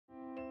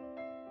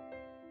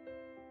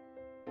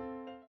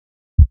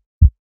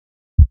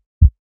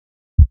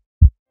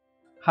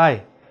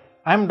Hi,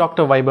 I'm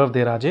Dr. Vybhav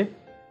Deraje.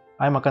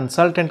 I'm a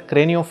consultant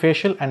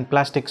craniofacial and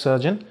plastic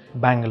surgeon,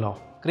 Bangalore.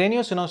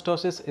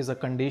 Craniosynostosis is a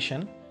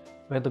condition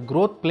where the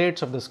growth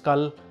plates of the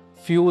skull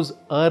fuse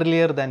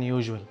earlier than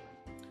usual.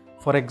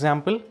 For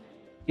example,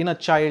 in a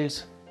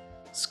child's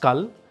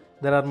skull,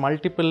 there are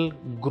multiple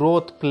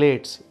growth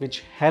plates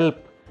which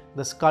help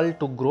the skull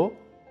to grow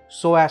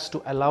so as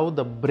to allow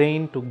the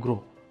brain to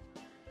grow.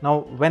 Now,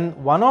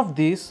 when one of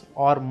these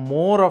or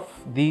more of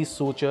these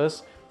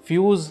sutures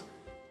fuse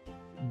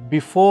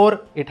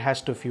before it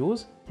has to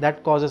fuse,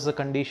 that causes a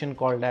condition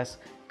called as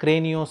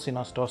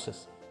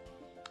craniosynostosis.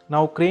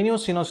 Now,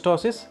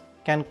 craniosynostosis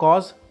can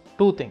cause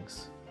two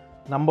things.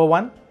 Number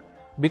one,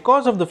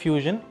 because of the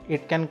fusion,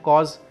 it can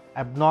cause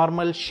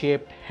abnormal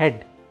shaped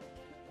head.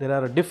 There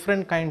are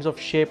different kinds of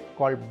shape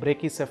called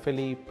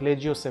brachycephaly,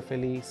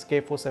 plagiocephaly,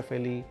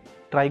 scaphocephaly,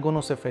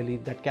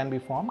 trigonocephaly that can be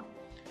formed,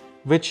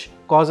 which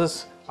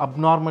causes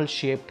abnormal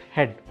shaped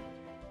head.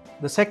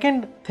 The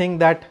second thing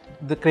that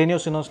the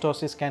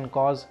craniosynostosis can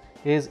cause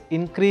is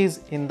increase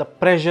in the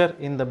pressure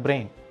in the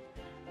brain.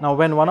 Now,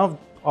 when one of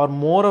or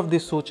more of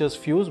these sutures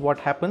fuse, what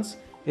happens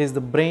is the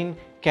brain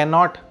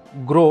cannot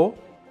grow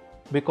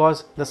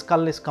because the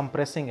skull is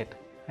compressing it,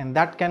 and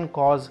that can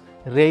cause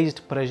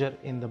raised pressure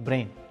in the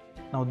brain.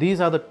 Now,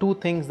 these are the two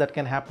things that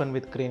can happen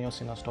with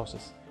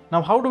craniosynostosis.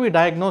 Now, how do we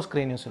diagnose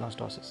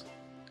craniosynostosis?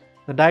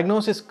 The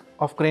diagnosis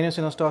of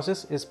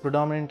craniosynostosis is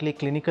predominantly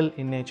clinical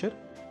in nature,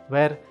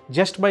 where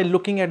just by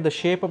looking at the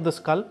shape of the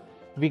skull,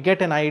 we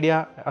get an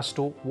idea as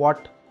to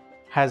what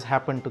has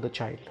happened to the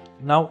child.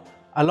 Now,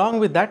 along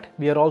with that,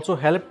 we are also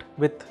helped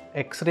with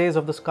X-rays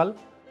of the skull,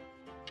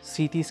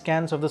 CT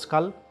scans of the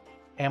skull,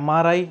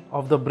 MRI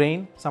of the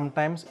brain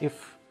sometimes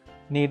if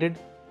needed,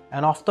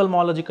 an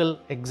ophthalmological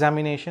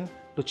examination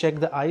to check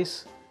the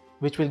eyes,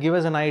 which will give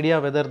us an idea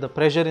whether the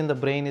pressure in the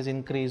brain is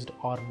increased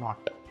or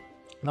not.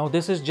 Now,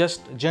 this is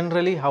just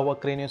generally how a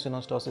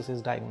craniosynostosis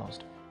is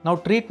diagnosed. Now,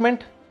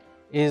 treatment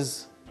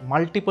is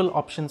multiple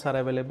options are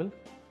available,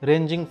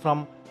 ranging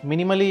from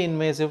minimally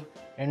invasive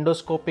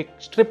endoscopic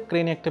strip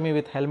craniectomy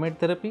with helmet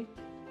therapy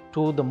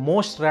to the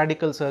most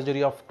radical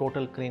surgery of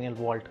total cranial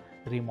vault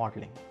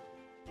remodeling.